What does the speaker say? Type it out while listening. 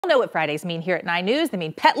Know what Fridays mean here at 9 News. They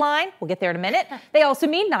mean Pet Line. We'll get there in a minute. They also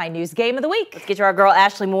mean 9 News Game of the Week. Let's get to our girl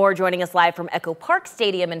Ashley Moore joining us live from Echo Park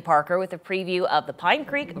Stadium in Parker with a preview of the Pine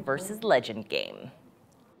Creek versus Legend game.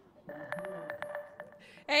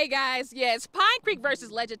 Hey guys, yeah, it's Pine Creek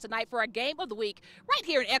versus Legend tonight for our game of the week right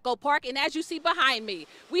here in Echo Park. And as you see behind me,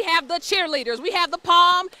 we have the cheerleaders, we have the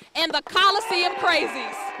Palm and the Coliseum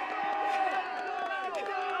Crazies.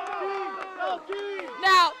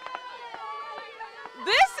 Now,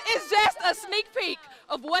 this is just a sneak peek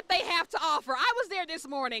of what they have to offer. I was there this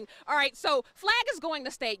morning. All right, so flag is going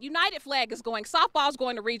to state, United flag is going, softball's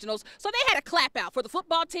going to regionals. So they had a clap out for the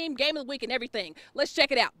football team, game of the week, and everything. Let's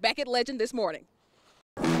check it out. Back at Legend this morning.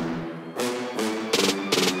 I'm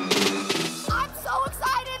so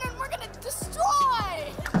excited, and we're gonna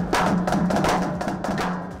destroy!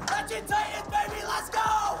 Legend Titans, baby, let's go!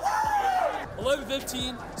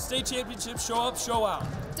 11-15, state championship, show up, show out.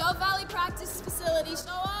 Dove Valley practice facility,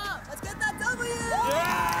 show up! Let's get that W!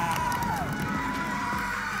 Yeah!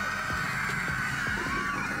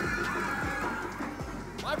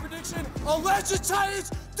 My prediction, a Legend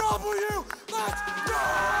Titans W! Let's go!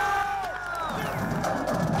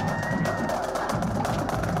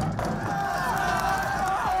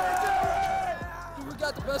 We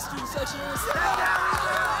got the best student section in the state.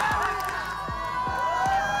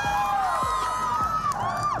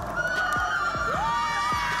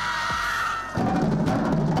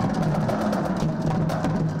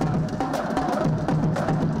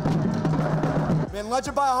 Man,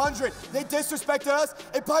 Legend by 100. They disrespected us,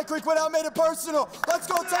 and Pine Creek went out and made it personal. Let's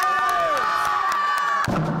go, Tigers!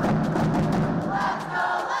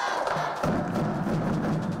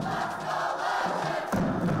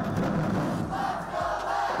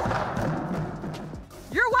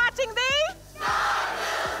 You're watching the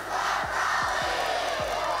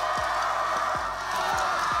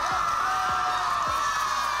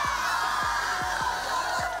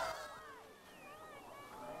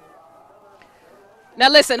Now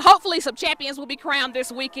listen, hopefully some champions will be crowned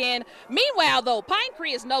this weekend. Meanwhile, though, Pine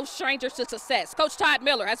Creek is no stranger to success. Coach Todd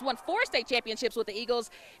Miller has won 4 state championships with the Eagles,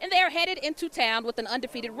 and they are headed into town with an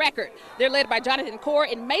undefeated record. They're led by Jonathan Core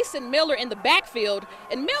and Mason Miller in the backfield,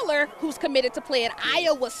 and Miller, who's committed to play at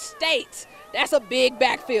Iowa State. That's a big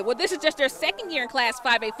backfield. Well, this is just their second year in Class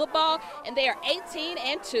 5A football, and they are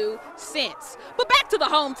 18-2 since. But back to the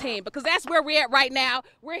home team, because that's where we're at right now.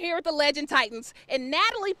 We're here with the Legend Titans, and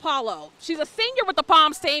Natalie Paulo. She's a senior with the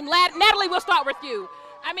Palms team. Natalie, we'll start with you.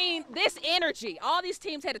 I mean, this energy, all these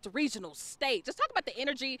teams headed to regional, state. Just talk about the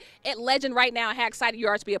energy at Legend right now and how excited you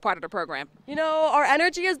are to be a part of the program. You know, our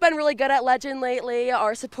energy has been really good at Legend lately.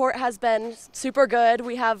 Our support has been super good.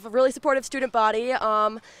 We have a really supportive student body.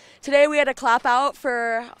 Today we had a clap out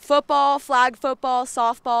for football, flag football,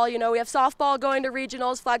 softball. You know, we have softball going to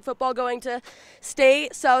regionals, flag football going to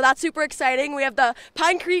state. So that's super exciting. We have the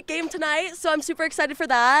Pine Creek game tonight, so I'm super excited for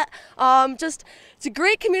that. It's a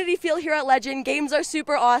great community feel here at Legend. Games are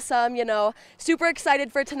super awesome, you know, super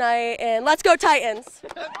excited for tonight, and let's go Titans.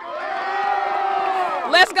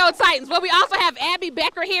 Let's go Titans. Well, we also have Abby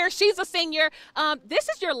Becker here. She's a senior. This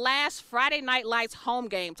is your last Friday Night Lights home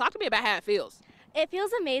game. Talk to me about how it feels. It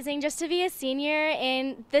feels amazing just to be a senior,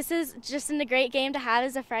 and this is just a great game to have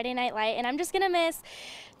as a Friday Night Light, and I'm just going to miss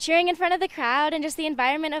cheering in front of the crowd and just the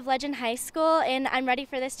environment of Legend High School, and I'm ready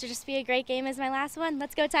for this to just be a great game as my last one.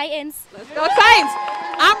 Let's go Titans. Let's go Titans.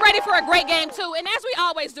 I'm ready for a great game too, and as we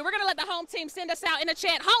always do, we're going to let the home team send us out in the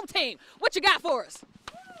chat. Home team, what you got for us?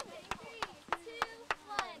 3, 2,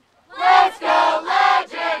 1. Let's go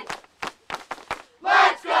Legend!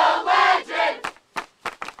 Let's go Legend!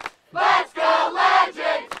 Let's go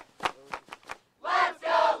Legend! Let's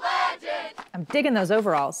go Legend! I'm digging those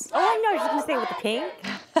overalls. Oh, I know, I was just going to say with the pink.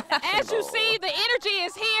 As you see, the energy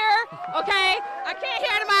is here, okay? I can't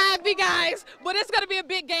hear it in my IB guys, but it's going to be a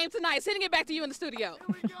big game tonight. Sending it back to you in the studio.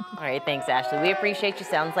 All right, thanks, Ashley. We appreciate you.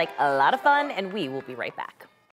 Sounds like a lot of fun, and we will be right back.